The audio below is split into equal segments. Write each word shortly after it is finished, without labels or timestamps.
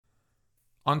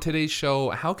On today's show,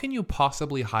 how can you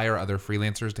possibly hire other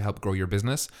freelancers to help grow your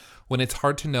business when it's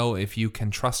hard to know if you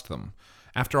can trust them?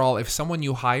 After all, if someone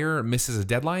you hire misses a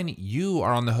deadline, you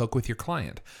are on the hook with your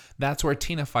client. That's where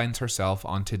Tina finds herself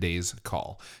on today's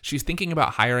call. She's thinking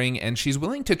about hiring and she's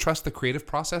willing to trust the creative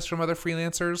process from other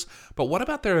freelancers, but what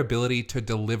about their ability to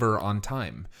deliver on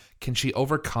time? Can she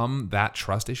overcome that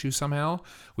trust issue somehow?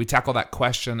 We tackle that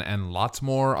question and lots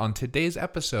more on today's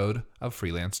episode of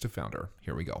Freelance to Founder.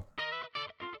 Here we go.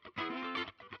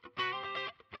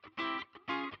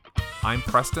 I'm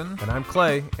Preston. And I'm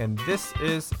Clay, and this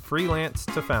is Freelance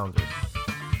to Founder.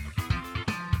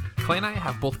 Clay and I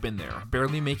have both been there,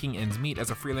 barely making ends meet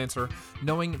as a freelancer,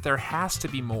 knowing there has to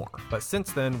be more. But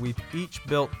since then, we've each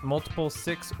built multiple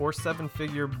 6 or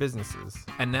 7-figure businesses.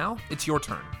 And now it's your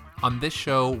turn. On this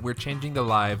show, we're changing the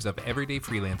lives of everyday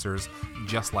freelancers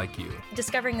just like you.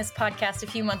 Discovering this podcast a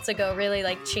few months ago really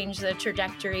changed the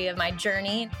trajectory of my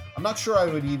journey. I'm not sure I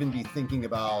would even be thinking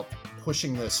about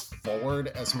pushing this forward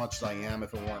as much as I am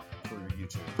if it weren't for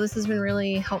YouTube. This has been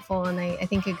really helpful and I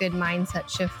think a good mindset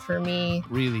shift for me.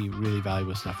 Really, really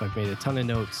valuable stuff. I've made a ton of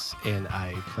notes and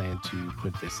I plan to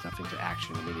put this stuff into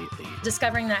action immediately.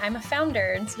 Discovering that I'm a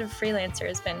founder instead of freelancer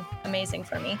has been amazing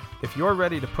for me. If you're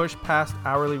ready to push past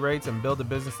hourly rates and build a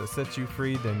business that sets you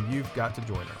free, then you've got to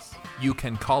join us. You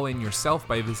can call in yourself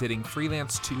by visiting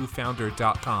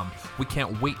freelance2founder.com. We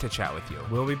can't wait to chat with you.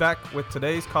 We'll be back with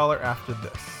today's caller after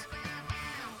this.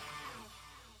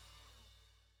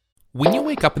 When you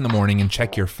wake up in the morning and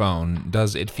check your phone,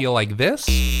 does it feel like this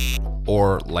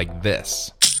or like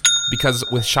this? Because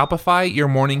with Shopify, your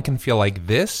morning can feel like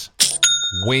this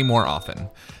way more often.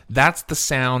 That's the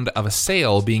sound of a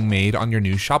sale being made on your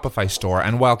new Shopify store.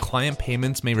 And while client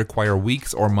payments may require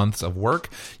weeks or months of work,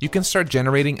 you can start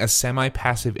generating a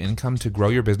semi-passive income to grow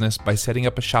your business by setting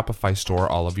up a Shopify store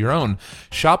all of your own.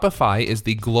 Shopify is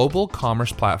the global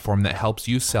commerce platform that helps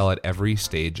you sell at every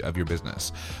stage of your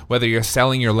business. Whether you're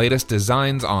selling your latest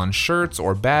designs on shirts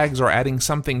or bags or adding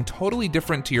something totally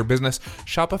different to your business,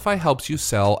 Shopify helps you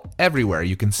sell everywhere.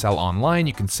 You can sell online,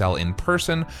 you can sell in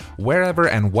person, wherever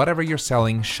and whatever you're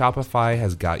selling, Shopify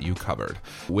has got you covered.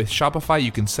 With Shopify,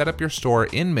 you can set up your store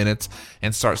in minutes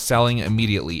and start selling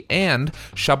immediately. And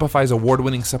Shopify's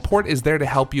award-winning support is there to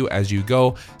help you as you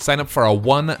go. Sign up for a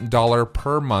 $1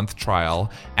 per month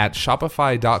trial at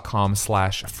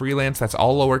shopify.com/freelance. That's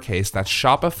all lowercase. That's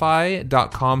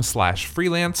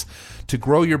shopify.com/freelance to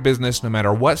grow your business no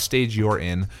matter what stage you're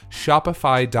in.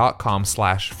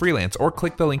 Shopify.com/freelance, or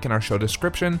click the link in our show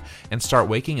description and start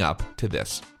waking up to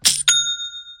this.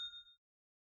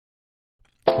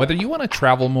 Whether you want to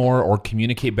travel more or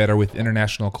communicate better with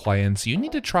international clients, you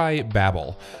need to try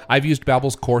Babbel. I've used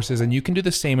Babbel's courses, and you can do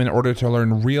the same in order to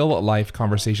learn real-life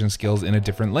conversation skills in a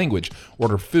different language.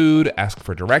 Order food, ask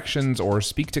for directions, or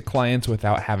speak to clients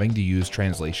without having to use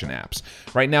translation apps.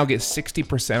 Right now, get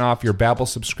 60% off your Babbel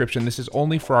subscription. This is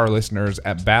only for our listeners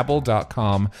at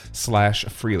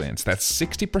babbel.com/freelance. That's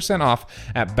 60% off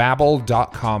at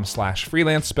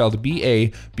babbel.com/freelance, spelled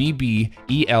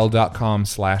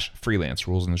BABBEL.com/freelance.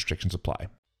 Rules and restrictions apply.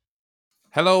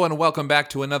 Hello and welcome back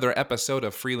to another episode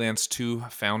of Freelance to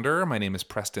Founder. My name is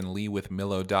Preston Lee with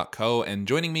Millo.co, and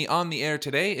joining me on the air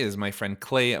today is my friend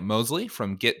Clay Mosley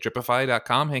from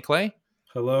GetDripify.com. Hey, Clay.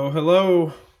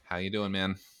 Hello. How you doing,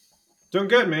 man? Doing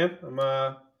good, man.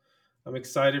 I'm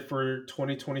excited for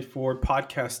 2024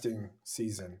 podcasting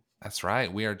season. That's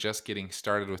right. We are just getting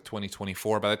started with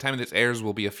 2024. By the time this airs,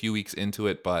 we'll be a few weeks into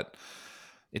it, but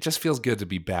it just feels good to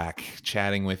be back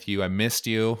chatting with you. I missed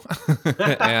you,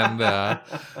 and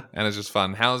it's just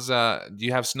fun. Do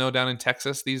you have snow down in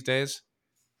Texas these days?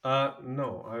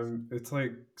 No, it's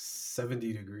like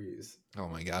 70 degrees. Oh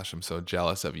my gosh, I'm so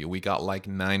jealous of you. We got like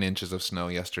 9 inches of snow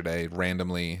yesterday,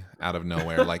 randomly out of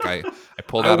nowhere. Like I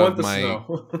pulled out of my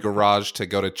garage to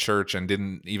go to church and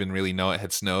didn't even really know it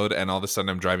had snowed, and all of a sudden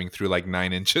I'm driving through like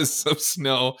 9 inches of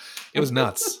snow. It was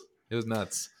nuts. It was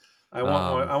nuts. I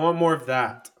want more of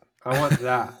that. I want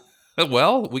that.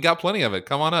 Well, we got plenty of it.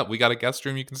 Come on up. We got a guest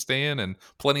room you can stay in and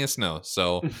plenty of snow.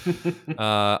 So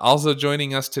also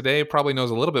joining us today, probably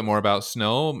knows a little bit more about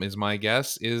snow, is my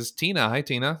guess, is Tina. Hi,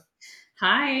 Tina.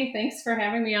 Hi. Thanks for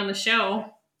having me on the show.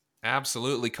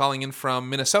 Absolutely. Calling in from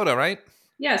Minnesota, right?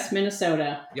 Yes,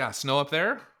 Minnesota. Yeah. Snow up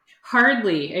there?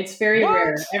 Hardly. It's very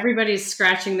rare. Everybody's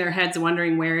scratching their heads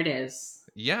wondering where it is.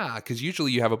 Yeah, because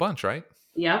usually you have a bunch, right?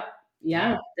 Yep.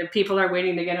 Yeah. The people are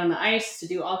waiting to get on the ice to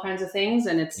do all kinds of things,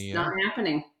 and it's not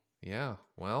happening. Yeah.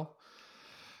 Well,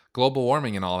 global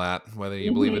warming and all that, whether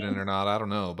you believe it in or not, I don't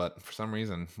know. But for some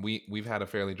reason, we've had a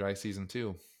fairly dry season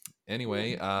too.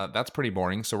 Anyway, that's pretty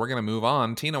boring. So we're going to move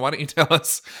on. Tina, why don't you tell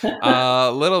us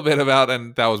a little bit about,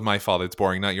 and that was my fault. It's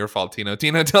boring, not your fault, Tina.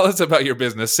 Tina, tell us about your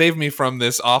business. Save me from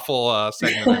this awful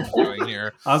segment I'm doing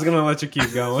here. I was going to let you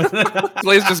keep going.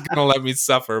 Clay's just going to let me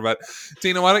suffer. But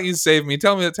Tina, why don't you save me?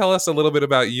 Tell us a little bit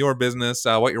about your business,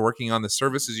 what you're working on, the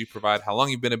services you provide, how long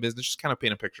you've been in business. Just kind of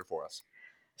paint a picture for us.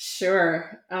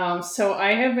 Sure. So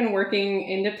I have been working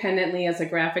independently as a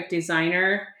graphic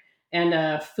designer and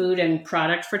a food and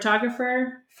product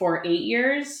photographer for 8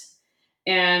 years.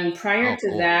 And prior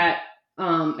to that,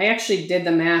 I actually did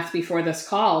the math before this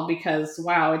call because,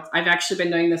 wow, I've actually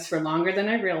been doing this for longer than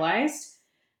I realized.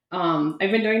 I've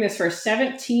been doing this for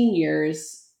 17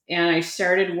 years, and I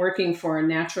started working for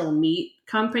natural meat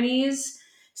companies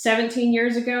 17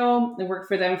 years ago. I worked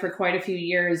for them for quite a few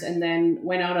years and then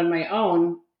went out on my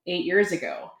own 8 years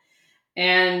ago.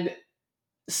 And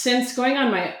since going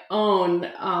on my own,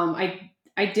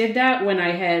 I did that when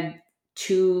I had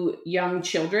 2 young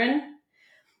children.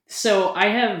 So I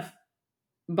have,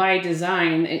 by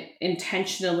design,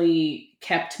 intentionally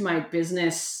kept my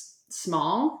business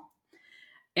small.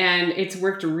 And it's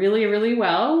worked really, really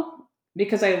well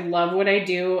because I love what I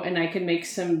do and I can make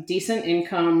some decent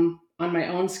income on my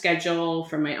own schedule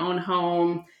from my own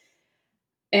home.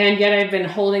 And yet I've been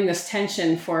holding this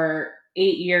tension for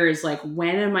 8 years, like,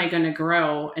 when am I going to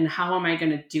grow and how am I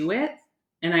going to do it?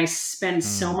 And I spend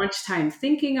so much time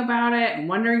thinking about it and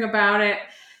wondering about it.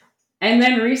 And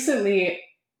then recently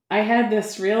I had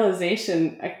this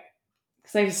realization,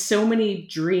 because I have so many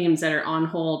dreams that are on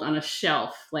hold on a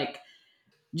shelf, like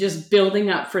just building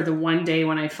up for the one day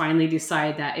when I finally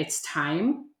decide that it's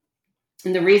time.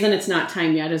 And the reason it's not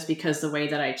time yet is because the way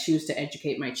that I choose to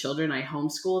educate my children, I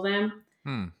homeschool them.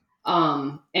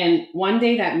 And one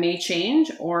day that may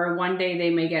change, or one day they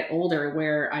may get older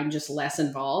where I'm just less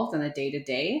involved in a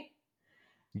day-to-day.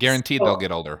 Guaranteed they'll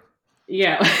get older.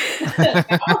 Yeah.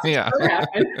 Yeah.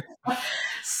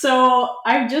 So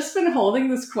I've just been holding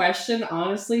this question,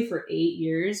 honestly, for 8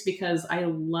 years because I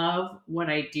love what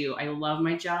I do. I love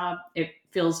my job. It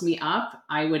fills me up.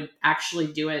 I would actually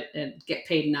do it and get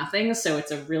paid nothing. So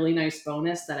it's a really nice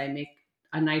bonus that I make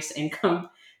a nice income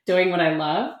doing what I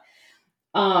love.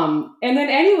 And then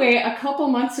anyway, a couple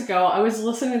months ago, I was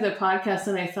listening to the podcast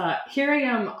and I thought, here I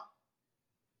am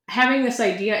having this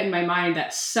idea in my mind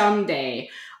that someday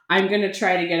I'm going to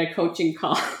try to get a coaching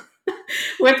call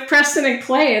with Preston and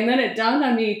Clay. And then it dawned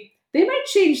on me, they might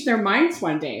change their minds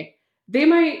one day. They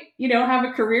might, have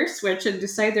a career switch and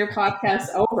decide their podcast's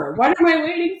over. What am I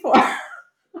waiting for?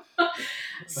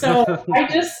 So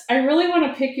I really want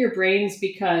to pick your brains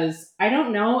because I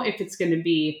don't know if it's going to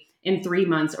be in 3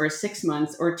 months or 6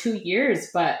 months or 2 years,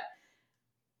 but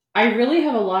I really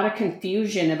have a lot of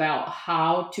confusion about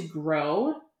how to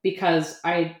grow because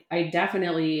I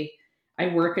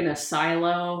work in a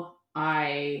silo.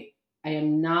 I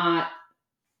am not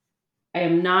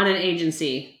an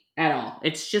agency at all.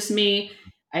 It's just me.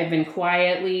 I've been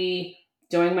quietly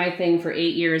doing my thing for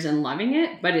 8 years and loving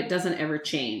it, but it doesn't ever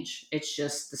change. It's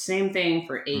just the same thing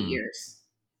for 8 years.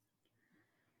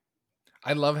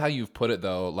 I love how you've put it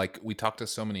though. Like, we talk to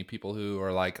so many people who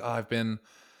are like, oh, I've been,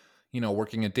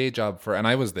 working a day job and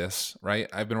I was this, right?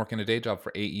 I've been working a day job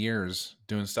for 8 years,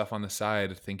 doing stuff on the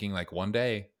side, thinking like one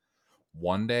day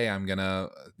I'm going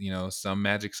to, some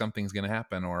magic, something's going to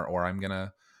happen or I'm going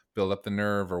to build up the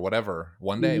nerve or whatever.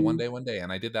 One day.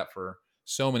 And I did that for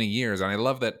so many years. And I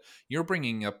love that you're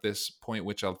bringing up this point,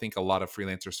 which I think a lot of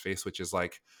freelancers face, which is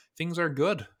like, things are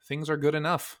good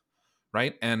enough.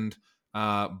 Right. And,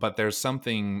 but there's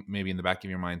something maybe in the back of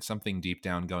your mind, something deep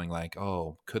down going like,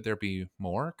 oh, could there be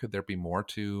more? Could there be more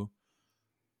to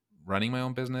running my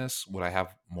own business? Would I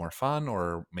have more fun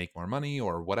or make more money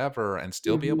or whatever and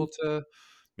still be able to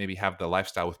maybe have the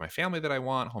lifestyle with my family that I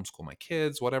want, homeschool my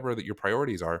kids, whatever that your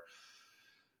priorities are?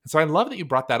 And so I love that you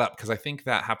brought that up because I think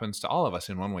that happens to all of us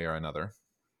in one way or another.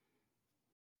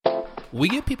 We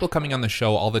get people coming on the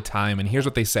show all the time, and here's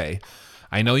what they say.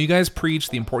 I know you guys preach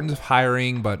the importance of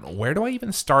hiring, but where do I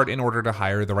even start in order to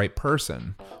hire the right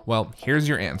person? Well, here's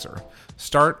your answer.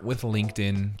 Start with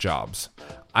LinkedIn Jobs.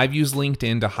 I've used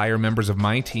LinkedIn to hire members of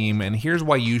my team, and here's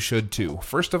why you should too.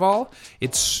 First of all,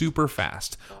 it's super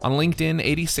fast. On LinkedIn,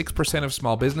 86% of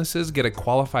small businesses get a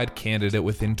qualified candidate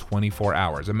within 24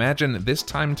 hours. Imagine this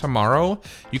time tomorrow,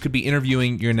 you could be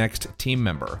interviewing your next team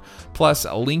member. Plus,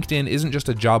 LinkedIn isn't just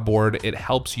a job board, it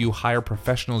helps you hire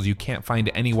professionals you can't find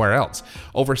anywhere else.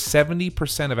 Over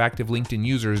 70% of active LinkedIn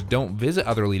users don't visit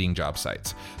other leading job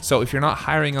sites. So if you're not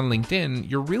hiring on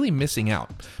LinkedIn, you're really missing out.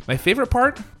 My favorite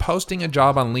part? Posting a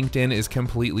job on on LinkedIn is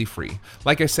completely free.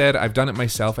 Like I said, I've done it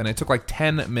myself and it took like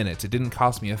 10 minutes. It didn't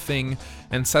cost me a thing,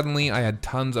 and suddenly I had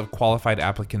tons of qualified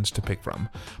applicants to pick from.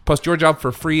 Post your job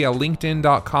for free at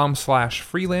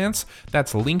linkedin.com/freelance.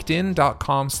 That's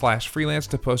linkedin.com/freelance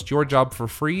to post your job for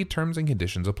free. Terms and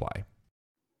conditions apply.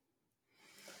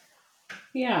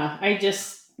 Yeah,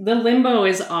 the limbo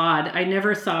is odd. I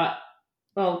never thought,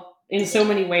 well, in so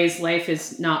many ways, life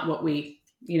is not what we,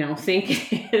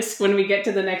 think it is when we get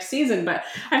to the next season. But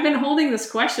I've been holding this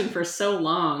question for so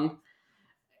long.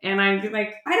 And I'm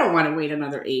like, I don't want to wait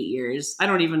another 8 years. I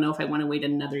don't even know if I want to wait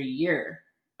another year.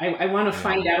 I want to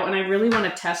find out, and I really want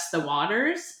to test the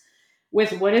waters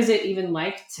with what is it even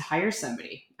like to hire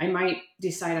somebody. I might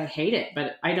decide I hate it,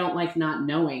 but I don't like not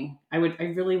knowing. I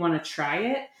really want to try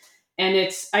it.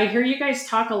 And I hear you guys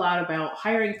talk a lot about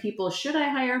hiring people. Should I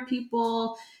hire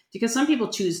people? Because some people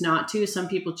choose not to. Some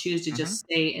people choose to just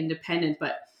stay independent.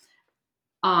 But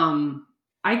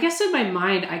I guess in my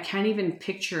mind, I can't even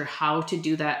picture how to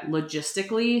do that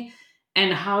logistically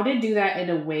and how to do that in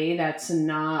a way that's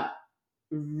not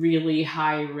really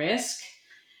high risk.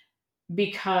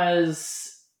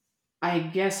 Because I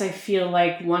guess I feel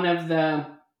like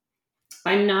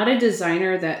I'm not a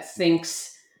designer that thinks,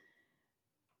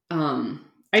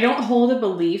 I don't hold a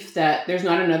belief that there's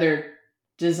not another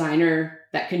designer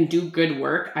that can do good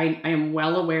work. I am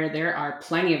well aware there are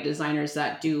plenty of designers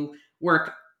that do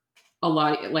work a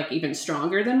lot, like even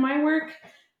stronger than my work.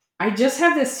 I just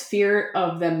have this fear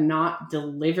of them not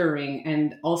delivering,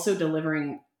 and also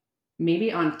delivering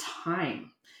maybe on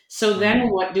time. So then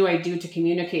what do I do to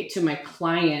communicate to my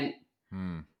client?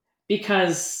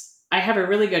 Because I have a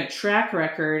really good track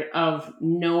record of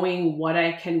knowing what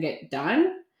I can get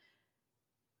done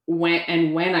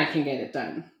when I can get it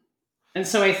done. And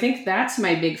so I think that's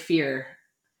my big fear.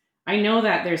 I know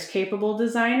that there's capable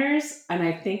designers, and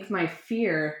I think my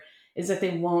fear is that they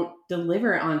won't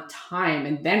deliver on time.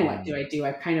 And then what do?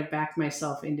 I kind of back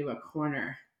myself into a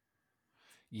corner.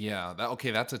 Yeah,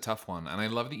 that's a tough one. And I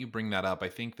love that you bring that up. I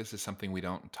think this is something we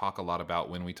don't talk a lot about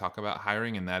when we talk about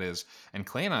hiring, and that is, and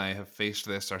Clay and I have faced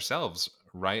this ourselves,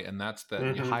 right? And that's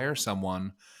that you hire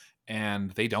someone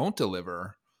and they don't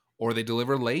deliver, or they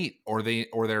deliver late, or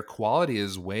their quality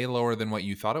is way lower than what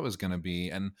you thought it was going to be.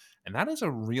 And that is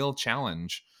a real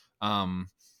challenge. And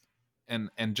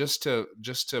just to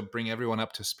bring everyone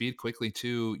up to speed quickly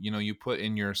too, you put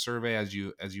in your survey as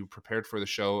you prepared for the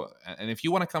show, and if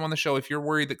you want to come on the show, if you're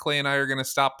worried that Clay and I are going to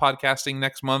stop podcasting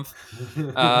next month,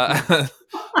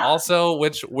 also,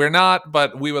 which we're not,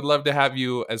 but we would love to have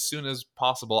you as soon as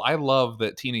possible. I love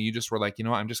that, Tina, you just were like,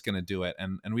 I'm just going to do it,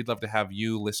 and we'd love to have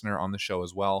you, listener, on the show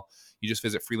as well. You just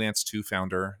visit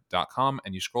freelance2founder.com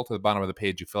and you scroll to the bottom of the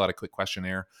page. You fill out a quick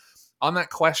questionnaire. On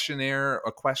that questionnaire,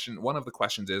 one of the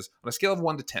questions is, on a scale of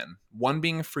 1 to 10, 1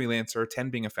 being a freelancer, 10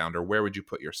 being a founder, where would you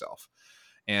put yourself?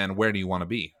 And where do you want to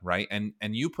be, right? And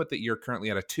you put that you're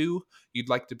currently at a 2, you'd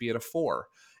like to be at a 4.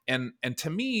 And to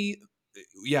me,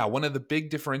 one of the big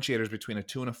differentiators between a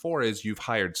 2 and a 4 is you've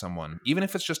hired someone, even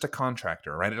if it's just a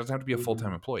contractor, right? It doesn't have to be a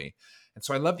full-time employee. And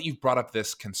so I love that you've brought up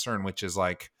this concern, which is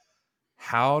like,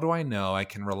 how do I know I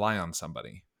can rely on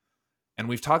somebody? And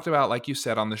we've talked about, like you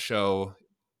said on the show,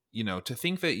 to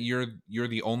think that you're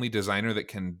the only designer that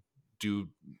can do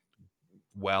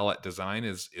well at design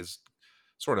is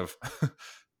sort of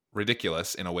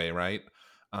ridiculous in a way, right?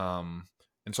 And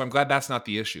so I'm glad that's not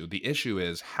the issue. The issue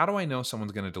is, how do I know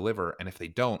someone's going to deliver? And if they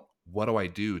don't, what do I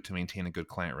do to maintain a good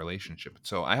client relationship?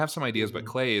 So I have some ideas, but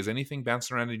Clay, is anything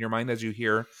bouncing around in your mind as you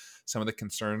hear some of the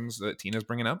concerns that Tina's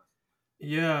bringing up?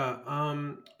 Yeah.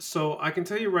 So I can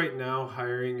tell you right now,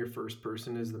 hiring your first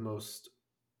person is the most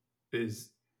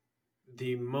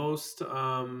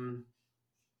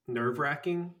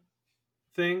nerve-wracking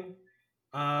thing.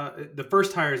 The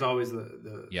first hire is always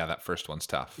that first one's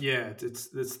tough. Yeah, it's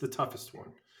the toughest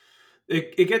one.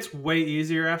 It gets way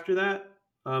easier after that,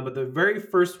 but the very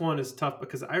first one is tough,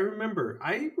 because I remember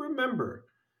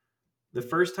the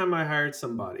first time I hired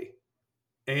somebody,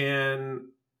 and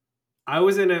I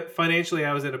was in a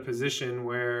position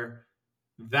where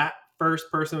that first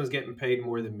person was getting paid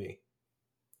more than me.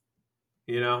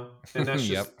 And that's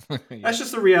just that's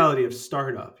just the reality of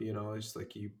startup. It's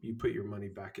like you put your money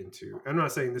back into. I'm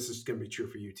not saying this is going to be true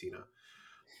for you, Tina.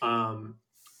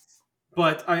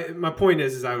 But my point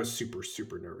is I was super,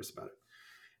 super nervous about it.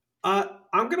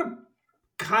 I'm going to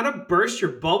kind of burst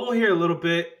your bubble here a little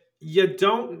bit.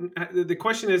 The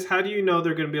question is, how do you know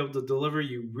they're going to be able to deliver?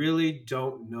 You really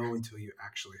don't know until you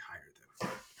actually hire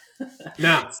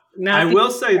them. Now I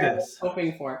will say this.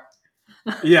 Hoping for.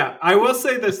 Yeah, I will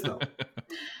say this though,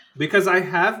 because I've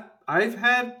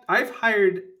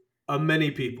hired many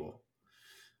people.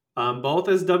 both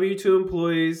as W-2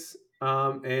 employees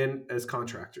and as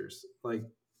contractors. Like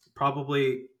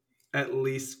probably at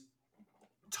least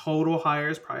total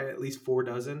hires, probably at least 4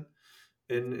 dozen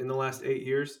in the last 8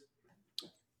 years.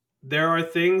 There are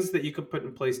things that you can put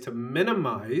in place to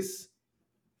minimize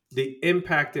the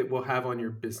impact it will have on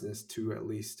your business to at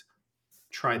least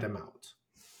try them out.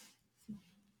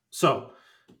 So,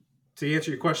 to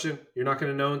answer your question, you're not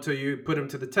going to know until you put them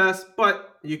to the test,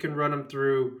 but you can run them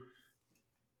through,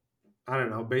 I don't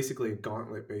know, basically a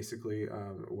gauntlet,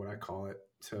 what I call it,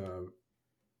 to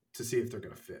see if they're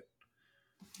going to fit.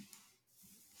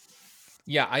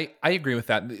 Yeah, I agree with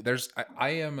that. I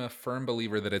am a firm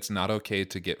believer that it's not okay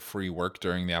to get free work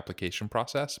during the application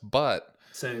process, but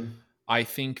Same. I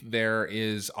think there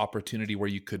is opportunity where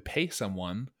you could pay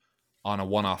someone on a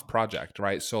one-off project,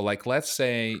 right? So like, let's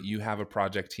say you have a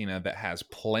project, Tina, that has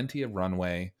plenty of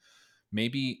runway.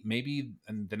 Maybe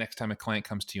and the next time a client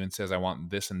comes to you and says, I want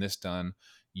this and this done,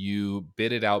 you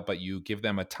bid it out, but you give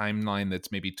them a timeline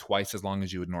that's maybe twice as long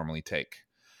as you would normally take.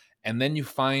 And then you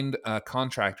find a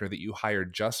contractor that you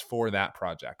hired just for that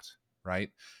project, right?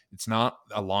 It's not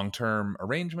a long-term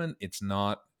arrangement. It's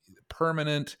not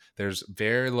permanent. There's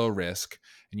very low risk,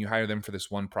 and you hire them for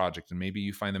this one project, and maybe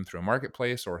you find them through a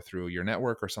marketplace or through your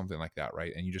network or something like that,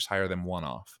 right? And you just hire them one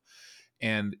off,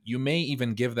 and you may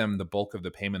even give them the bulk of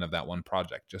the payment of that one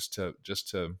project just to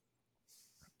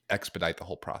expedite the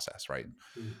whole process, right?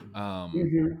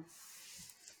 And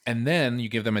then you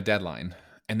give them a deadline,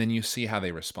 and then you see how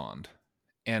they respond.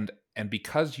 And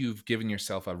because you've given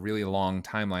yourself a really long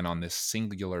timeline on this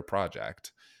singular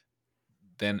project,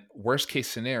 then worst case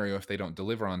scenario, if they don't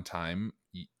deliver on time,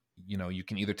 you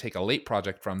can either take a late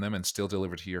project from them and still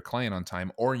deliver to your client on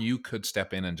time, or you could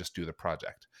step in and just do the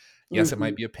project. Yes, it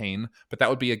might be a pain, but that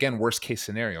would be, again, worst case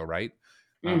scenario, right?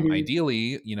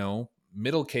 Ideally,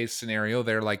 middle case scenario,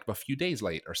 they're like a few days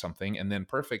late or something, and then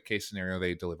perfect case scenario,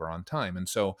 they deliver on time. And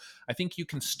so I think you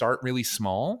can start really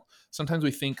small. Sometimes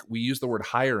we use the word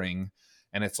hiring,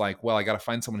 and it's like, well, I got to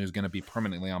find someone who's going to be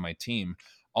permanently on my team.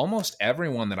 Almost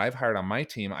everyone that I've hired on my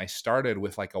team, I started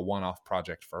with like a one-off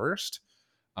project first.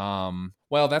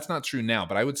 Well, that's not true now,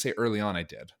 but I would say early on I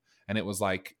did. And it was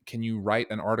like, can you write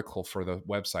an article for the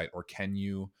website, or can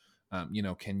you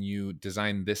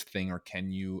design this thing, or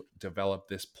can you develop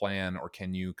this plan, or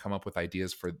can you come up with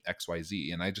ideas for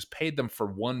XYZ? And I just paid them for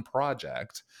one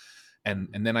project. And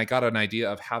then I got an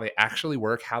idea of how they actually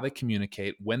work, how they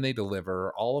communicate, when they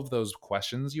deliver. All of those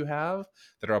questions you have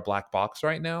that are a black box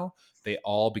right now, they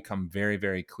all become very,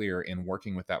 very clear in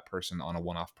working with that person on a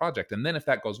one-off project. And then if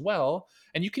that goes well,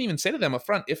 and you can even say to them up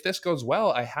front, if this goes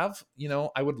well,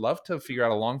 I would love to figure out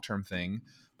a long-term thing,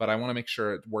 but I want to make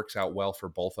sure it works out well for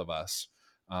both of us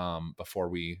before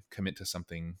we commit to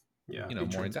something, more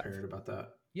transparent about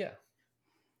that. Yeah.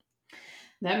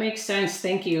 That makes sense.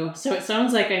 Thank you. So it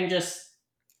sounds like I'm just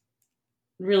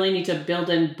really need to build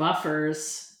in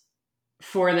buffers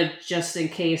for the just in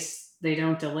case they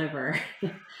don't deliver.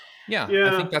 Yeah.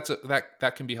 I think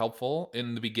that can be helpful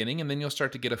in the beginning, and then you'll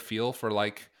start to get a feel for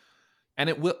and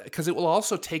it will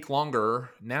also take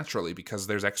longer naturally because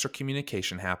there's extra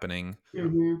communication happening,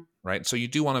 right? So you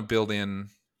do want to build in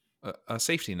a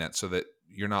safety net so that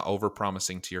you're not over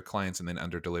promising to your clients and then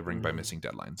under delivering by missing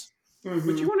deadlines.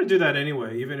 But you want to do that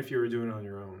anyway, even if you were doing it on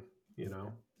your own,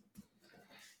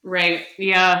 Right.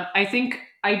 Yeah. I think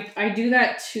I do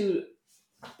that to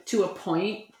a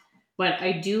point, but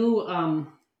I do,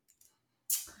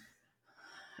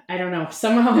 I don't know,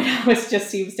 somehow it always just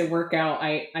seems to work out.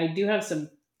 I do have some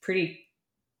pretty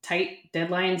tight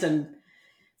deadlines and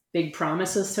big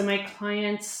promises to my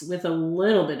clients with a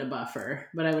little bit of buffer,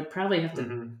 but I would probably have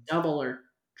to double or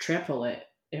triple it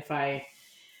if I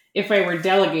were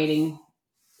delegating,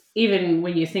 even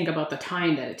when you think about the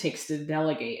time that it takes to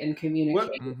delegate and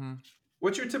communicate.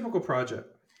 What's your typical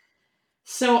project?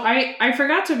 So I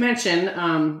forgot to mention,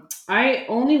 I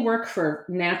only work for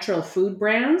natural food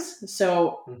brands.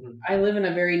 So I live in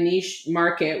a very niche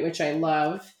market, which I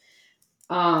love.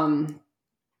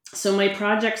 So my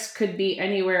projects could be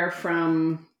anywhere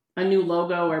from a new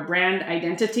logo or brand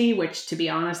identity, which, to be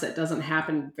honest, that doesn't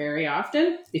happen very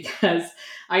often because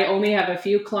I only have a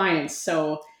few clients.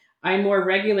 So I more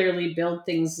regularly build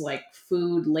things like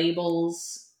food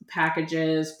labels,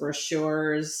 packages,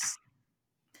 brochures.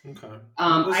 Okay.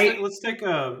 Let's take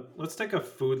a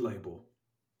food label.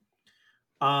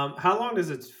 How long does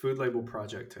its food label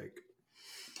project take?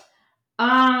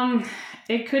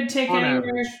 It could take On anywhere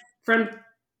average from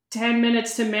 10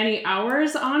 minutes to many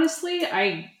hours, honestly.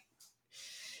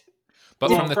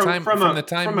 From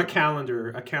a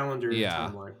calendar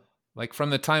timeline. Like from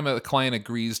the time a client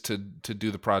agrees to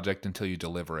do the project until you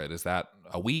deliver it, is that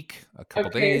a week, a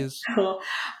couple days? So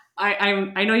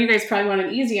I know you guys probably want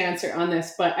an easy answer on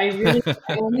this, but I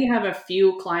only have a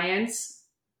few clients,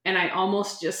 and I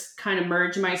almost just kind of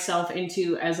merge myself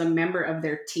into as a member of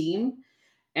their team.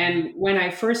 And when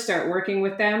I first start working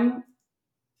with them,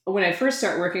 when I first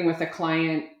start working with a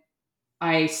client,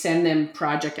 I send them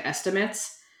project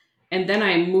estimates, and then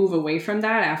I move away from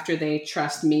that after they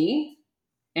trust me,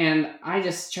 and I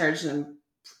just charge them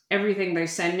everything they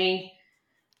send me.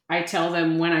 I tell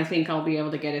them when I think I'll be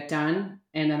able to get it done,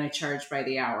 and then I charge by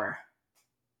the hour.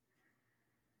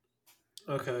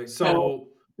 Okay, so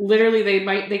literally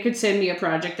they could send me a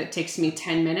project that takes me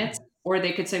 10 minutes, or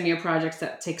they could send me a project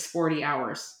that takes 40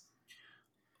 hours.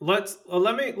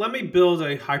 let me build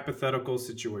a hypothetical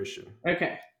situation.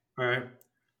 Okay. All right.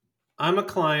 I'm a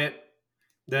client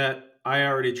that I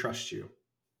already trust you.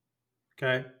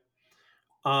 Okay.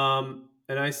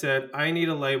 And I said, I need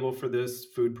a label for this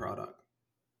food product.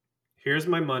 Here's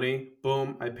my money.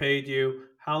 Boom. I paid you.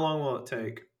 How long will it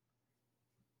take?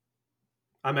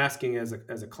 I'm asking as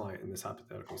a client in this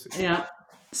hypothetical situation. Yeah.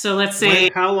 So let's say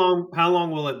how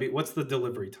long will it be? What's the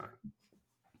delivery time?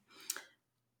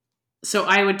 So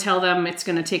I would tell them it's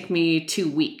going to take me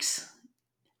 2 weeks.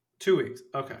 2 weeks.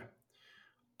 Okay.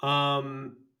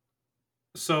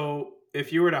 So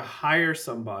if you were to hire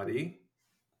somebody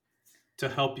to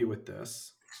help you with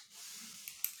this,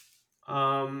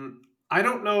 I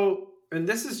don't know. And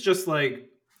this is just like,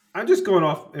 I'm just going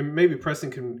off, and maybe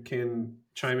Preston can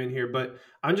chime in here, but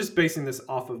I'm just basing this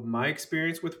off of my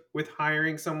experience with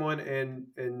hiring someone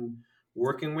and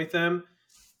working with them.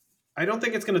 I don't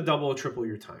think it's going to double or triple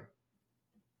your time.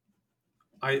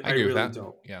 I agree with really that.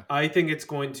 don't. Yeah. I think it's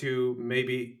going to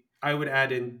I would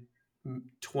add in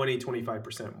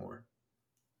 20-25% more,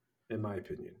 in my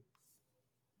opinion.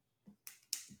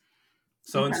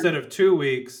 So instead of 2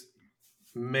 weeks,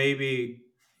 maybe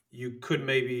you could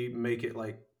make it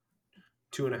like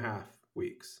 2.5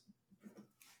 weeks.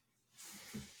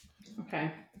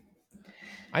 Okay.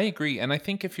 I agree. And I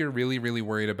think if you're really, really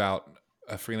worried about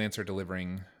a freelancer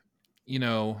delivering,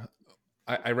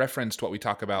 I referenced what we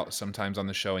talk about sometimes on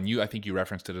the show, and I think you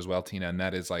referenced it as well, Tina, and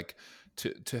that is like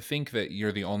to think that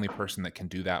you're the only person that can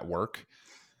do that work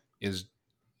is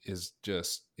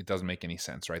just, it doesn't make any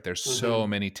sense, right? There's so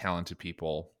many talented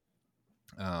people.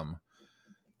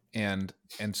 And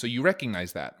so you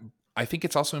recognize that. I think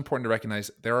it's also important to recognize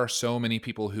there are so many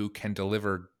people who can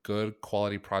deliver good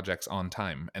quality projects on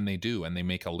time, and they do, and they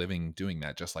make a living doing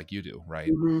that just like you do,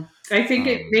 right? Mm-hmm. I think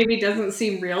it maybe doesn't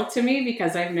seem real to me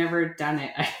because I've never done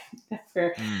it.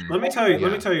 Let me tell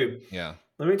you. Yeah.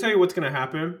 Let me tell you what's going to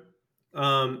happen.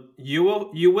 You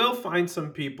will find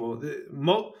some people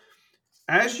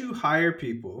as you hire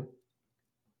people.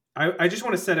 I just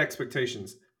want to set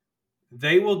expectations.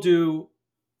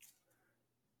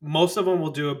 Most of them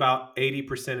will do about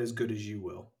 80% as good as you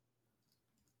will.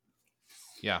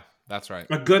 Yeah, that's right.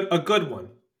 A good one.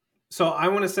 So I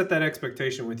want to set that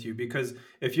expectation with you, because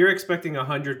if you're expecting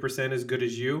 100% as good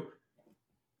as you,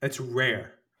 it's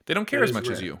rare. They don't care as much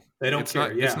as you. They don't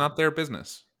care. It's not their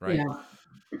business, right? Yeah.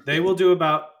 They will do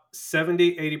about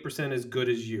 70-80% as good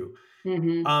as you.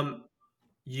 Mm-hmm.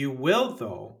 You will,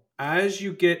 though, as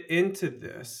you get into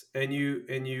this and you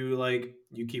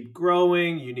keep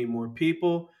growing, you need more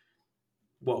people.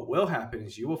 What will happen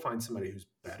is you will find somebody who's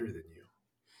better than you,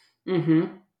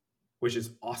 Mm-hmm. which is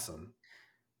awesome.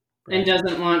 Right? And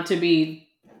doesn't want to be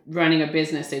running a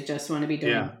business. They just want to be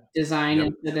doing design,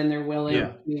 and so then they're willing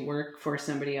to work for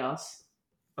somebody else.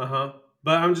 But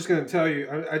I'm just going to tell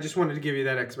you, I just wanted to give you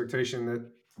that expectation that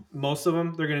most of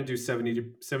them, they're going to do 70 to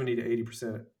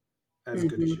 80% as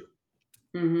good as you.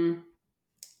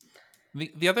 Mm-hmm.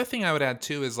 The other thing I would add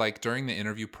too is, like, during the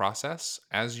interview process,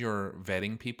 as you're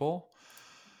vetting people,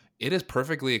 it is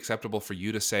perfectly acceptable for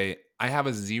you to say, I have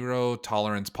a 0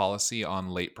 tolerance policy on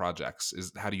late projects.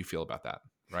 How do you feel about that?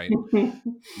 Right?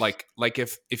 like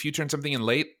if you turn something in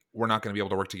late, we're not going to be able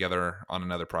to work together on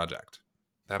another project.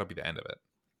 That'll be the end of it.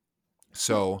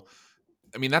 So,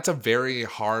 I mean, that's a very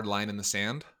hard line in the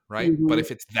sand, right? Mm-hmm. But if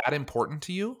it's that important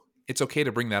to you, it's okay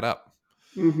to bring that up.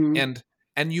 Mm-hmm.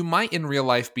 And you might in real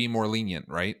life be more lenient,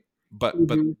 right? But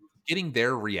getting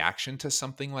their reaction to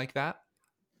something like that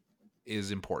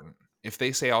is important. If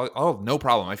they say, oh, no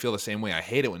problem, I feel the same way. I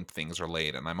hate it when things are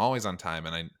late, and I'm always on time,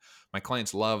 and my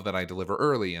clients love that I deliver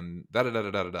early, and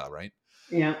da-da-da-da-da-da, right?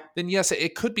 Yeah. Then yes,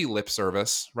 it could be lip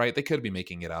service, right? They could be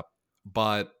making it up.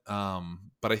 But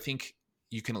I think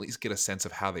you can at least get a sense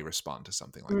of how they respond to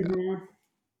something like that.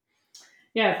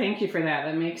 Yeah, thank you for that.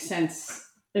 That makes sense.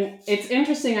 And it's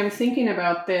interesting. I'm thinking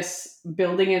about this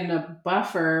building in a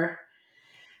buffer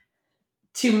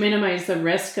to minimize the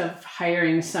risk of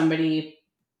hiring somebody.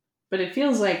 But it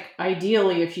feels like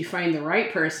ideally, if you find the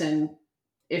right person,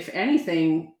 if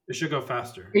anything, It should go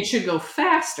faster. it should go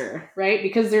faster, right?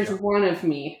 Because there's one of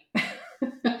me.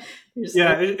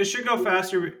 It should go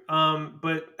faster.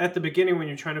 But at the beginning, when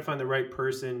you're trying to find the right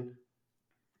person,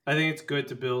 I think it's good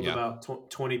to build about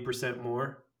 20%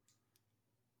 more.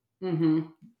 Mm-hmm.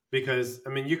 Because I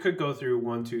mean, you could go through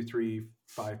 1, 2, 3,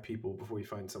 5 people before you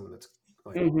find someone that's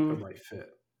like the right fit.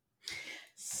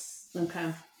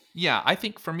 Okay. Yeah, I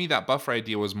think for me that buffer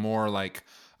idea was more like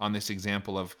on this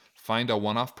example of find a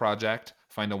one-off project,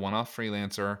 find a one-off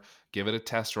freelancer, give it a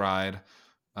test ride.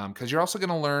 Because you're also going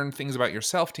to learn things about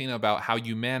yourself, Tina, about how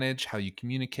you manage, how you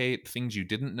communicate, things you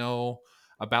didn't know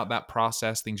about that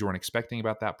process, things you weren't expecting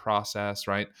about that process,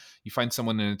 right? You find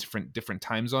someone in a different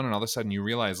time zone, and all of a sudden you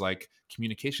realize like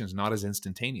communication is not as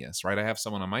instantaneous, right? I have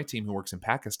someone on my team who works in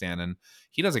Pakistan, and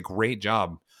he does a great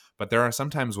job. But there are some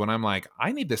times when I'm like,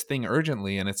 I need this thing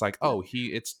urgently, and it's like, oh,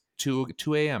 it's 2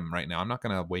 a.m. right now. I'm not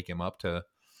going to wake him up to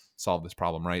solve this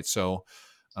problem, right? So,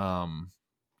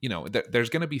 there's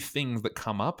going to be things that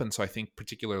come up. And so I think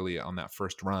particularly on that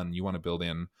first run, you want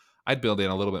to I'd build in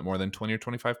a little bit more than 20 or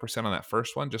 25% on that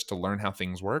first one just to learn how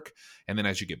things work. And then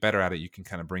as you get better at it, you can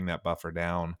kind of bring that buffer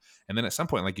down. And then at some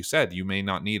point, like you said, you may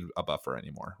not need a buffer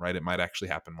anymore, right? It might actually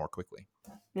happen more quickly.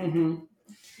 Mm-hmm.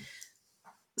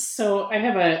 So I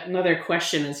have another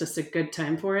question. Is this a good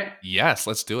time for it? Yes,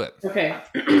 let's do it. Okay.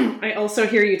 I also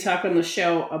hear you talk on the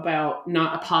show about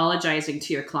not apologizing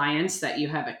to your clients that you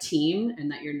have a team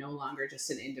and that you're no longer just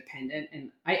an independent.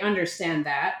 And I understand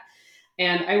that.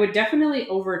 And I would definitely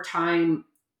over time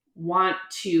want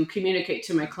to communicate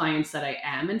to my clients that I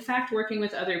am in fact working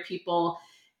with other people.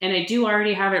 And I do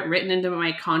already have it written into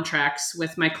my contracts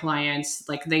with my clients.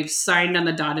 Like they've signed on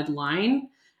the dotted line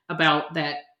about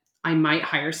that I might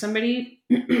hire somebody,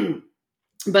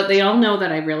 but they all know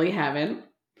that I really haven't.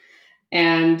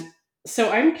 And so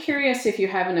I'm curious if you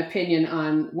have an opinion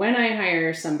on when I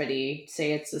hire somebody,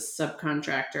 say it's a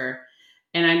subcontractor,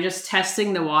 and I'm just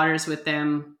testing the waters with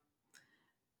them.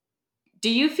 Do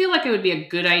you feel like it would be a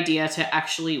good idea to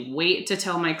actually wait to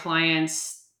tell my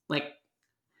clients, like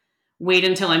wait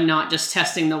until I'm not just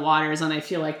testing the waters and I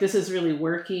feel like this is really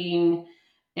working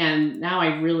and now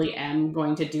I really am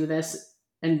going to do this,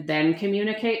 and then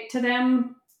communicate to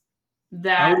them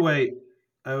that I would wait.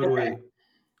 Wait.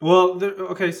 Well,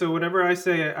 so whenever I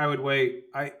say I would wait,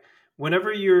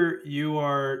 whenever you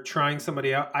are trying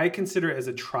somebody out, I consider it as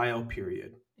a trial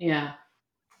period. Yeah.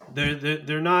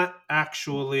 They're not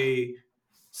actually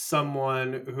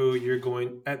someone who you're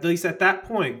going, at least at that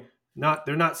point,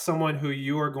 they're not someone who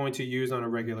you are going to use on a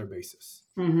regular basis.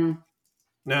 Mm-hmm.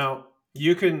 Now,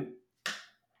 you can,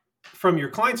 from your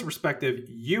client's perspective,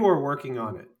 you are working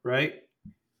on it, right?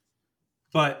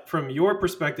 But from your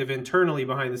perspective, internally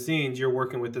behind the scenes, you're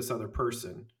working with this other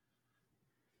person.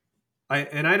 I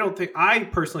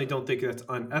personally don't think that's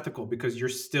unethical because you're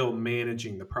still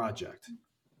managing the project.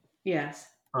 Yes.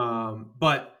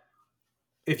 But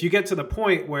if you get to the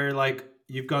point where like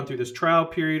you've gone through this trial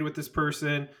period with this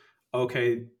person,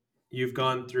 okay, you've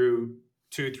gone through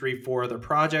 2, 3, 4 other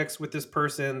projects with this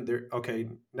person. Okay,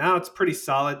 now it's pretty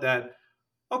solid that,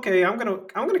 okay, I'm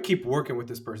gonna keep working with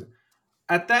this person.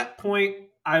 At that point,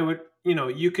 I would,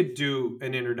 you could do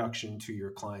an introduction to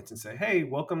your clients and say, hey,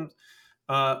 welcome,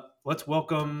 let's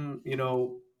welcome,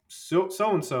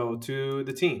 so-and-so to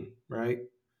the team, right?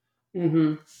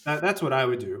 Mm-hmm. That's what I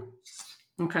would do.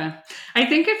 Okay. I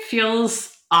think it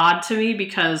feels odd to me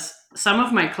because some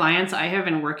of my clients I have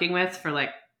been working with for like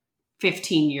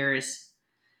 15 years.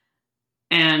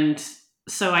 And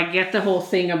so I get the whole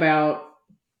thing about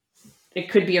it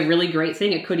could be a really great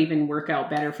thing. It could even work out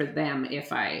better for them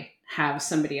if I have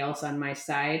somebody else on my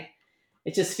side.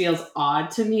 It just feels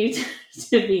odd to me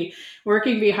to be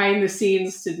working behind the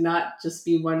scenes, to not just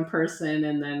be one person.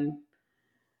 And then,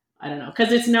 I don't know, because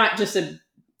they're not just a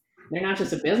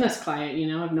business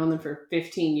client, I've known them for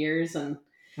 15 years. And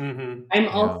I'm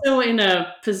also in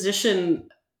a position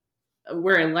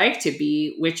where I like to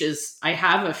be, which is I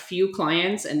have a few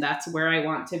clients and that's where I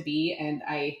want to be. And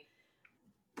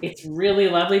it's really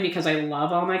lovely because I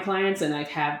love all my clients and I've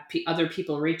had other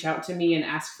people reach out to me and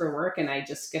ask for work and I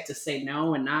just get to say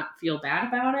no and not feel bad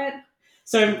about it.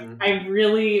 So I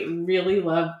really, really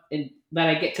love that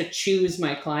I get to choose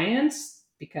my clients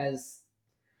because.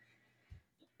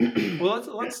 Well,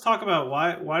 let's talk about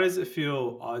why does it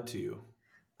feel odd to you?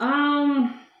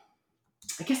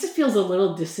 I guess it feels a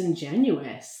little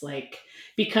disingenuous, like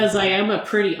because I am a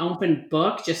pretty open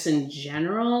book just in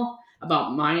general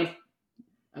about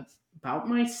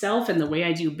myself and the way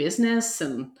I do business,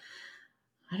 and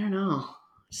I don't know.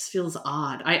 just feels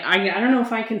odd. I don't know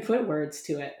if I can put words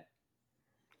to it.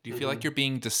 Do you feel like you're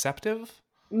being deceptive?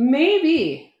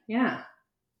 Maybe. Yeah.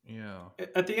 Yeah.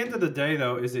 At the end of the day,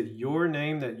 though, is it your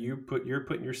name that you're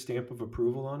putting your stamp of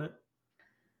approval on it?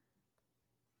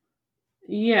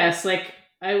 Yes, like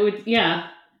I would, yeah.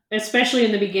 Especially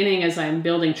in the beginning, as I'm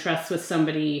building trust with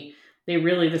somebody,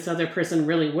 this other person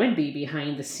really would be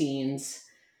behind the scenes.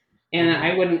 And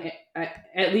I wouldn't,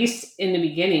 at least in the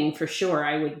beginning, for sure,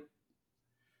 I would,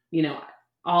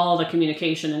 all the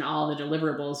communication and all the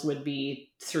deliverables would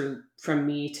be from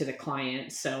me to the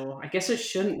client. So I guess it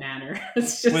shouldn't matter.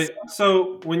 It's just. Wait,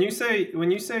 so when you say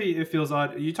it feels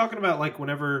odd, are you talking about like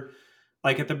whenever,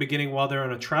 like at the beginning while they're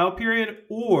on a trial period,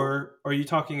 or are you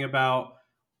talking about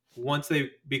once they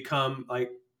become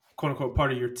like quote unquote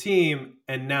part of your team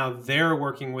and now they're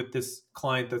working with this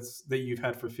client that you've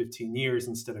had for 15 years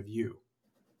instead of you?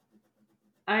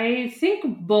 I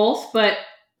think both, but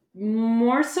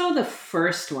more so the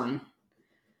first one.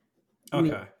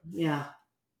 Okay. Yeah.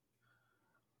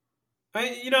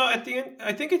 At the end,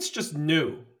 I think it's just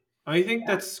new. I think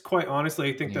that's quite honestly,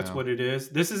 I think that's what it is.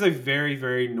 This is a very,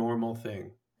 very normal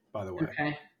thing, by the way.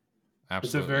 Okay.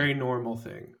 Absolutely. It's a very normal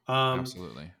thing.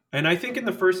 Absolutely. And I think in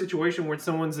the first situation where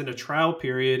someone's in a trial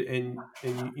period and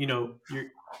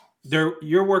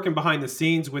you're working behind the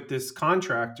scenes with this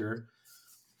contractor,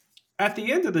 at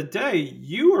the end of the day,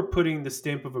 you are putting the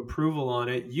stamp of approval on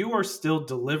it. You are still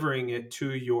delivering it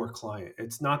to your client.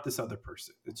 It's not this other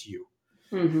person. It's you.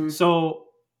 Mm-hmm.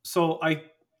 So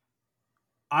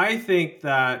I think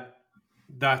that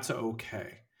that's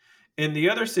okay. In the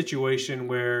other situation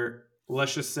where,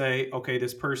 let's just say, okay,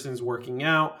 this person's working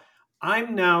out,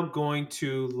 I'm now going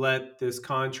to let this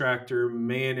contractor not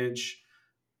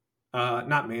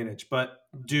manage, but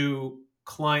do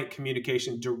client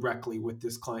communication directly with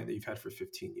this client that you've had for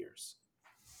 15 years.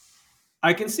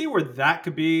 I can see where that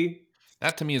could be.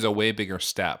 That to me is a way bigger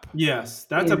step. Yes,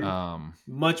 that's a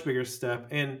much bigger step.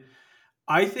 And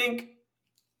I think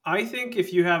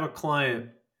if you have a client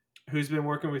who's been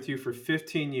working with you for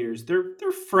 15 years,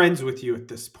 they're friends with you at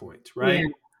this point, right?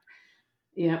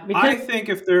 Yeah. I think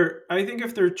if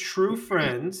they're true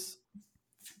friends,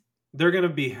 they're going to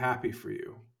be happy for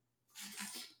you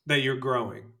that you're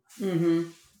growing. Mm-hmm.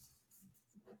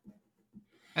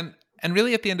 And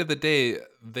really, at the end of the day,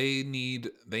 they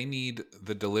need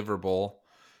the deliverable,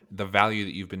 the value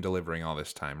that you've been delivering all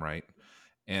this time, right?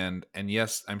 And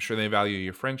yes, I'm sure they value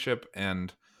your friendship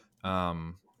and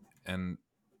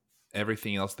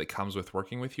everything else that comes with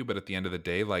working with you. But at the end of the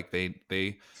day, like the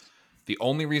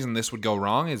only reason this would go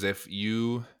wrong is if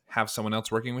you have someone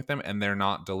else working with them and they're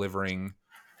not delivering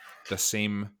the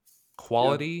same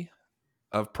quality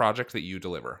of project that you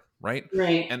deliver, right?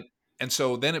 Right. And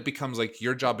so then it becomes like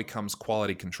your job becomes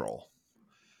quality control,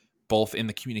 both in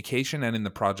the communication and in the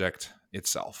project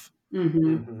itself.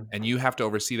 Mm-hmm. And you have to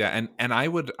oversee that. And I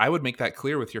would make that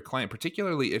clear with your client,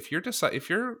 particularly if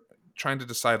you're trying to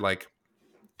decide like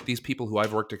these people who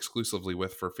I've worked exclusively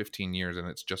with for 15 years and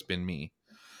it's just been me.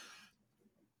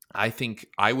 I think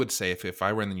I would say if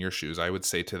I were in your shoes, I would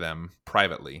say to them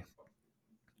privately,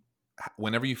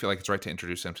 whenever you feel like it's right to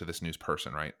introduce them to this new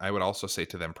person, right? I would also say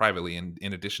to them privately,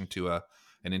 in addition to an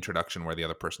introduction where the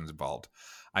other person's involved,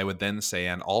 I would then say,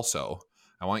 and also,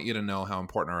 I want you to know how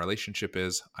important our relationship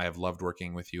is. I have loved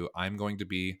working with you. I'm going to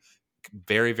be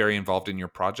very, very involved in your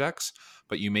projects,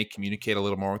 but you may communicate a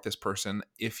little more with this person.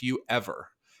 If you ever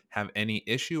have any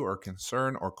issue or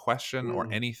concern or question or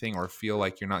anything, or feel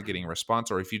like you're not getting a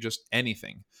response, or if you just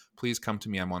anything, please come to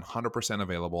me. I'm 100%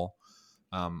 available.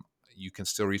 You can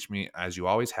still reach me as you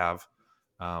always have.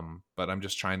 But I'm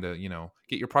just trying to,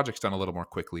 get your projects done a little more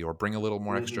quickly or bring a little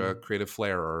more extra creative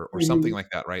flair or something like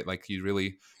that, right? Like you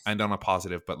really end on a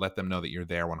positive, but let them know that you're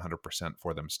there 100%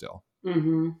 for them still.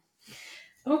 Mm-hmm.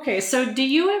 Okay. So do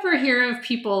you ever hear of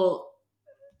people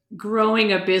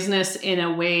growing a business in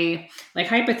a way, like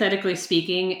hypothetically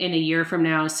speaking, in a year from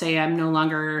now, say I'm no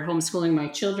longer homeschooling my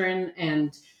children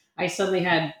and I suddenly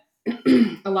had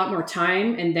a lot more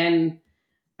time, and then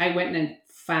I went and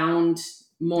found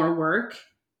more work.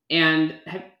 And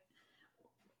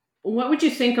what would you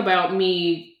think about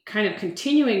me kind of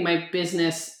continuing my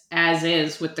business as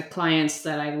is with the clients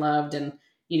that I loved and,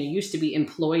 used to be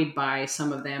employed by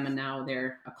some of them and now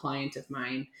they're a client of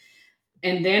mine?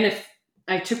 And then if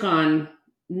I took on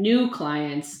new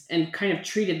clients and kind of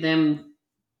treated them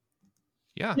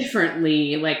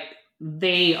differently, like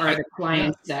they are the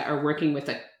clients that are working with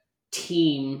a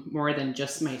team more than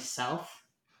just myself.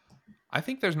 I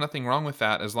think there's nothing wrong with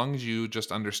that as long as you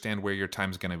just understand where your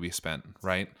time's going to be spent,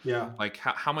 right? Yeah. Like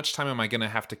how much time am I going to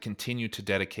have to continue to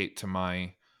dedicate to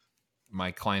my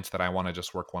clients that I want to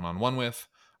just work one-on-one with?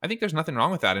 I think there's nothing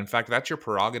wrong with that. In fact, that's your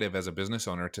prerogative as a business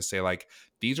owner to say, like,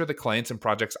 these are the clients and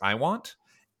projects I want,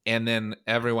 and then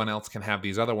everyone else can have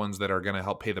these other ones that are going to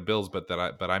help pay the bills, but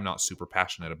I'm not super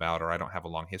passionate about, or I don't have a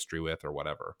long history with, or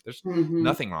whatever. There's Mm-hmm.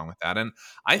 nothing wrong with that. And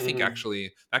I think Mhm.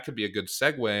 actually that could be a good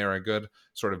segue or a good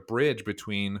sort of bridge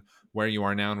between where you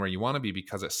are now and where you want to be,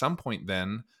 because at some point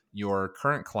then your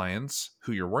current clients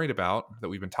who you're worried about that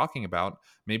we've been talking about,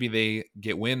 maybe they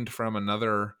get wind from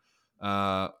another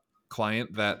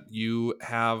client that you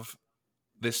have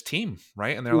this team,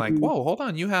 right? And they're like, Mm-hmm. whoa, hold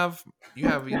on, you have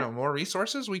more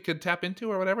resources we could tap into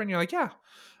or whatever. And you're like, yeah,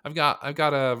 I've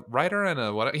got a writer and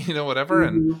a what whatever,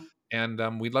 Mm-hmm.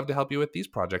 and we'd love to help you with these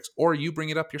projects. Or you bring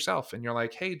it up yourself and you're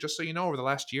like, hey, just so you know, over the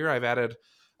last year I've added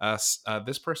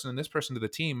this person and this person to the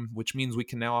team, which means we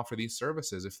can now offer these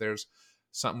services. If there's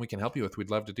something we can help you with, we'd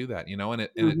love to do that. And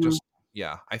it Mm-hmm. just,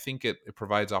 yeah, I think it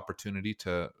provides opportunity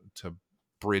to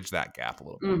bridge that gap a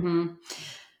little bit. Mm-hmm.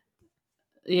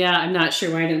 Yeah, I'm not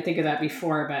sure why I didn't think of that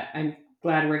before, but I'm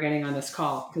glad we're getting on this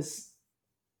call because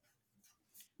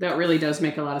that really does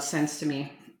make a lot of sense to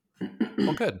me.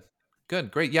 Well,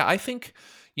 good, great. Yeah, I think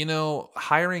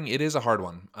hiring, it is a hard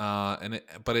one,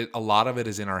 but a lot of it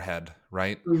is in our head,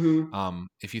 right? Mm-hmm.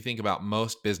 If you think about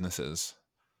most businesses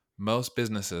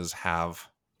have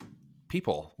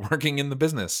people working in the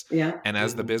business, Yeah. and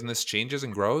as the business changes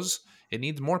and grows, it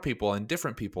needs more people and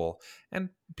different people, and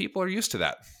people are used to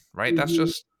that, right? That's Mm-hmm.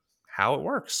 just how it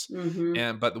works.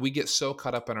 Mm-hmm. But we get so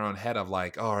caught up in our own head of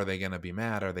like, oh, are they going to be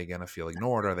mad? Are they going to feel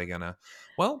ignored? Are they going to,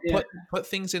 well, Yeah. put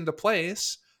things into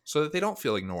place so that they don't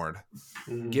feel ignored.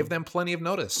 Give them plenty of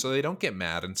notice so they don't get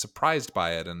mad and surprised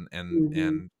by it and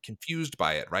Mm-hmm. confused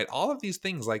by it, right? All of these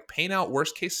things, like paint out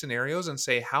worst case scenarios and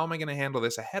say, how am I going to handle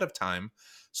this ahead of time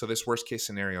so this worst case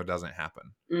scenario doesn't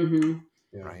happen, Mm-hmm.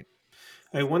 Yeah. right?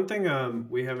 Hey, one thing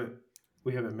we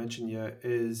haven't mentioned yet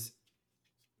is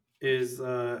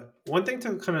one thing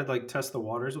to kind of like test the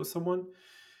waters with someone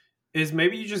is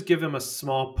maybe you just give them a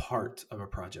small part of a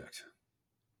project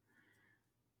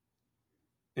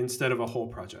instead of a whole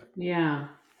project. Yeah.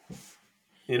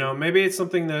 Maybe it's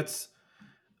something that's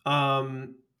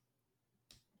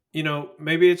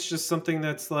maybe it's just something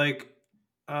that's like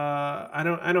I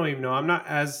don't even know. I'm not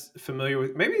as familiar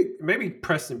with maybe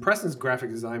Preston's graphic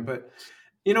design, but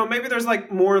maybe there's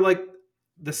like more like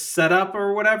the setup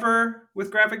or whatever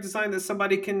with graphic design that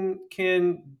somebody can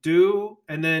do,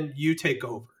 and then you take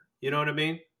over. You know what I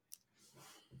mean?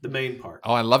 The main part.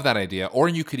 Oh, I love that idea. Or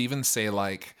you could even say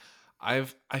like, I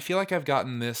feel like I've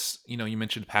gotten this, you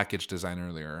mentioned package design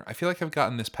earlier. I feel like I've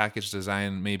gotten this package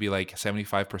design maybe like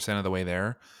 75% of the way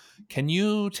there. Can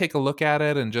you take a look at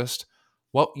it and just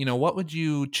what would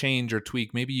you change or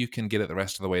tweak? Maybe you can get it the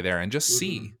rest of the way there and just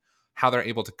see how they're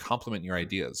able to complement your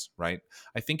ideas, right?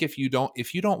 I think if you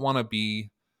don't want to be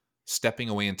stepping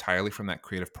away entirely from that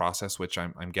creative process, which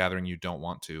I'm gathering you don't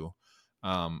want to,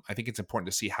 I think it's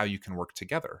important to see how you can work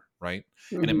together, right?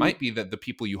 And it Mm-hmm. might be that the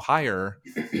people you hire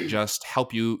just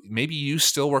help you. Maybe you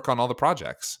still work on all the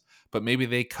projects, but maybe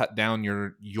they cut down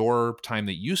your time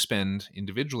that you spend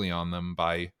individually on them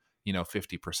by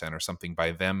 50% or something.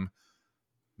 By them,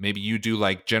 maybe you do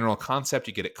like general concept,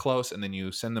 you get it close, and then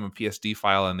you send them a PSD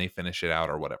file and they finish it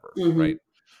out or whatever, Mm-hmm. right?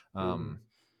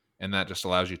 And that just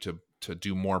allows you to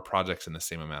do more projects in the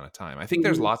same amount of time. I think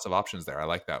there's Mm-hmm. lots of options there. I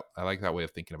like that way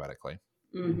of thinking about it, Clay.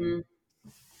 Mm-hmm.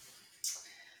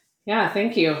 Yeah,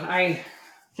 thank you. I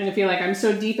kind of feel like I'm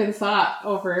so deep in thought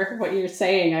over what you're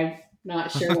saying. I'm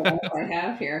not sure what else I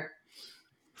have here.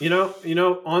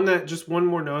 On that, just one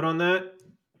more note on that.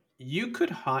 You could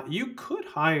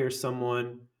hire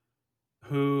someone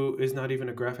who is not even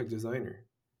a graphic designer,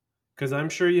 because I'm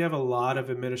sure you have a lot of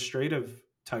administrative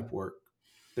type work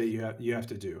that you have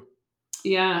to do.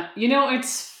 Yeah,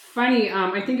 it's funny.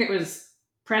 I think it was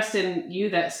Preston, you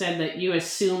that said that you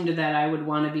assumed that I would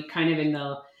want to be kind of in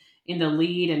the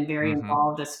lead and very Mhm.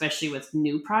 involved, especially with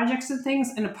new projects and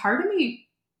things. And a part of me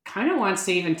kind of wants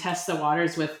to even test the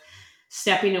waters with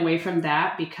stepping away from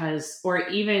that, or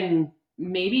even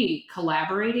maybe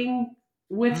collaborating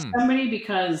with somebody,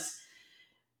 because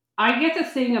I get the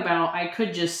thing about I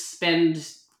could just spend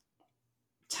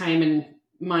time and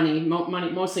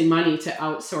mostly money, to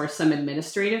outsource some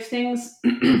administrative things,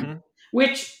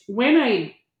 which when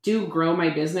I do grow my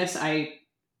business,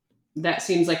 that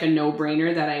seems like a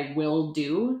no-brainer that I will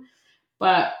do.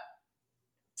 But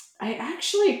I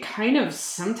actually kind of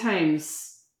sometimes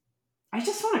I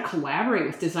just want to collaborate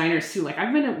with designers too. Like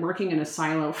I've been working in a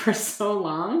silo for so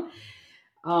long.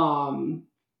 I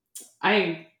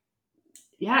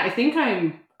think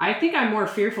I'm more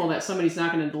fearful that somebody's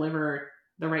not going to deliver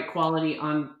the right quality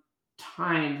on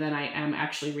time than I am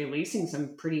actually releasing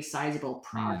some pretty sizable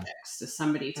projects to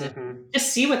somebody to Mhm.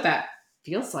 just see what that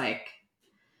feels like.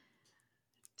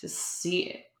 To see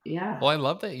it. Yeah. Well, I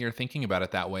love that you're thinking about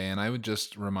it that way. And I would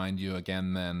just remind you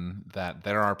again then that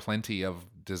there are plenty of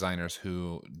designers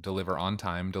who deliver on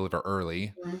time, deliver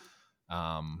early.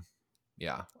 Mhm.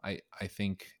 Yeah, I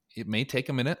think it may take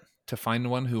a minute to find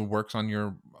one who works on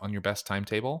your best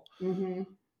timetable. Mm-hmm.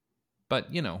 But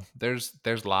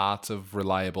there's lots of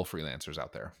reliable freelancers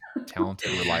out there,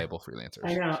 talented, reliable freelancers.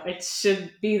 I know it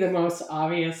should be the most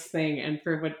obvious thing, and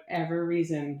for whatever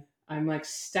reason, I'm like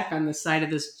stuck on the side of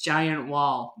this giant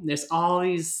wall. There's all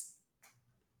these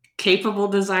capable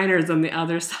designers on the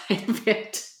other side of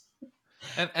it.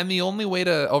 And the only way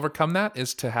to overcome that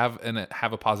is to have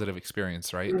a positive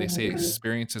experience, right? They say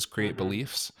experiences create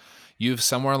beliefs. You've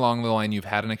somewhere along the line, you've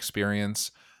had an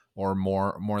experience or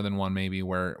more than one maybe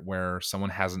where someone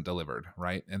hasn't delivered,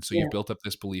 right? And so you've built up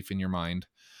this belief in your mind.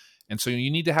 And so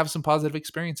you need to have some positive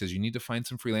experiences. You need to find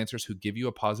some freelancers who give you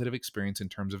a positive experience in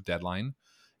terms of deadline,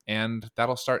 and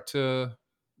that'll start to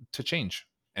change.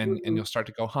 And you'll start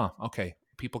to go, okay,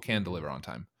 people can deliver on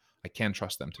time. I can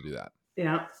trust them to do that.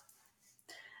 Yeah.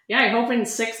 Yeah, I hope in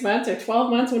 6 months or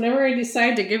 12 months, whenever I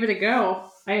decide to give it a go,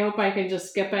 I hope I can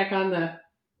just get back on a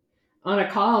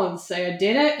call and say I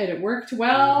did it and it worked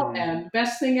well and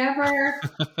best thing ever.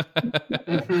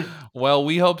 Well,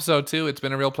 we hope so too. It's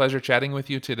been a real pleasure chatting with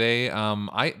you today.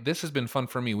 This has been fun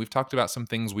for me. We've talked about some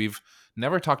things we've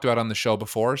never talked about on the show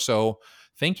before. So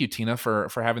thank you, Tina, for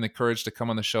having the courage to come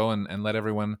on the show and let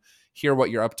everyone hear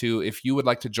what you're up to. If you would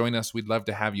like to join us, we'd love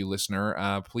to have you,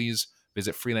 listener. Please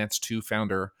visit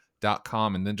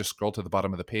freelance2founder.com and then just scroll to the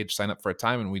bottom of the page, sign up for a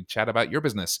time, and we'd chat about your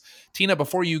business. Tina,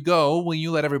 before you go, will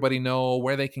you let everybody know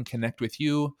where they can connect with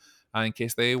you in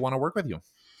case they want to work with you?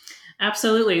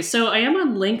 Absolutely. So I am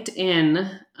on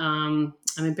LinkedIn. I'm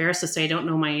embarrassed to say I don't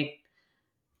know my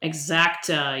exact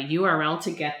URL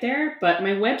to get there, but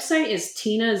my website is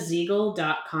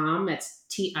tinaziegel.com. It's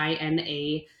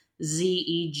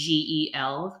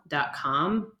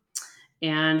TINAZEGEL.com.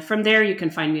 And from there, you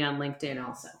can find me on LinkedIn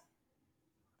also.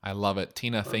 I love it.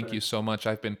 Tina, thank you so much.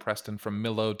 I've been Preston from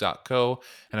Millo.co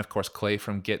and, of course, Clay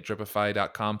from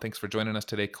GetDripify.com. Thanks for joining us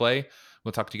today, Clay.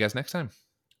 We'll talk to you guys next time.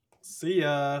 See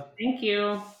ya. Thank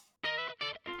you.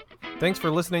 Thanks for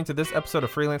listening to this episode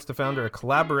of Freelance to Founder, a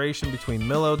collaboration between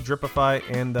Millo, Dripify,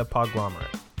 and the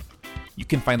Podglomerate. You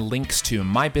can find links to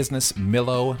my business,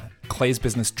 Millo, Clay's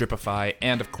business, Dripify,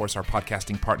 and of course our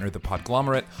podcasting partner, The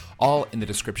Podglomerate, all in the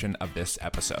description of this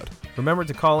episode. Remember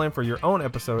to call in for your own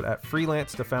episode at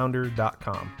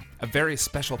freelancetofounder.com. A very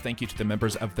special thank you to the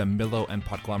members of the Millo and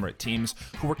Podglomerate teams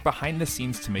who work behind the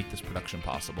scenes to make this production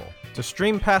possible. To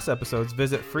stream past episodes,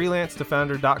 visit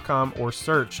freelancetofounder.com or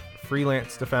search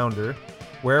Freelance to Founder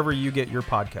wherever you get your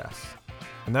podcasts.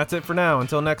 And that's it for now.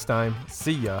 Until next time,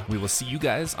 see ya. We will see you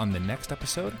guys on the next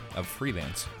episode of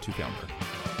Freelance to Founder.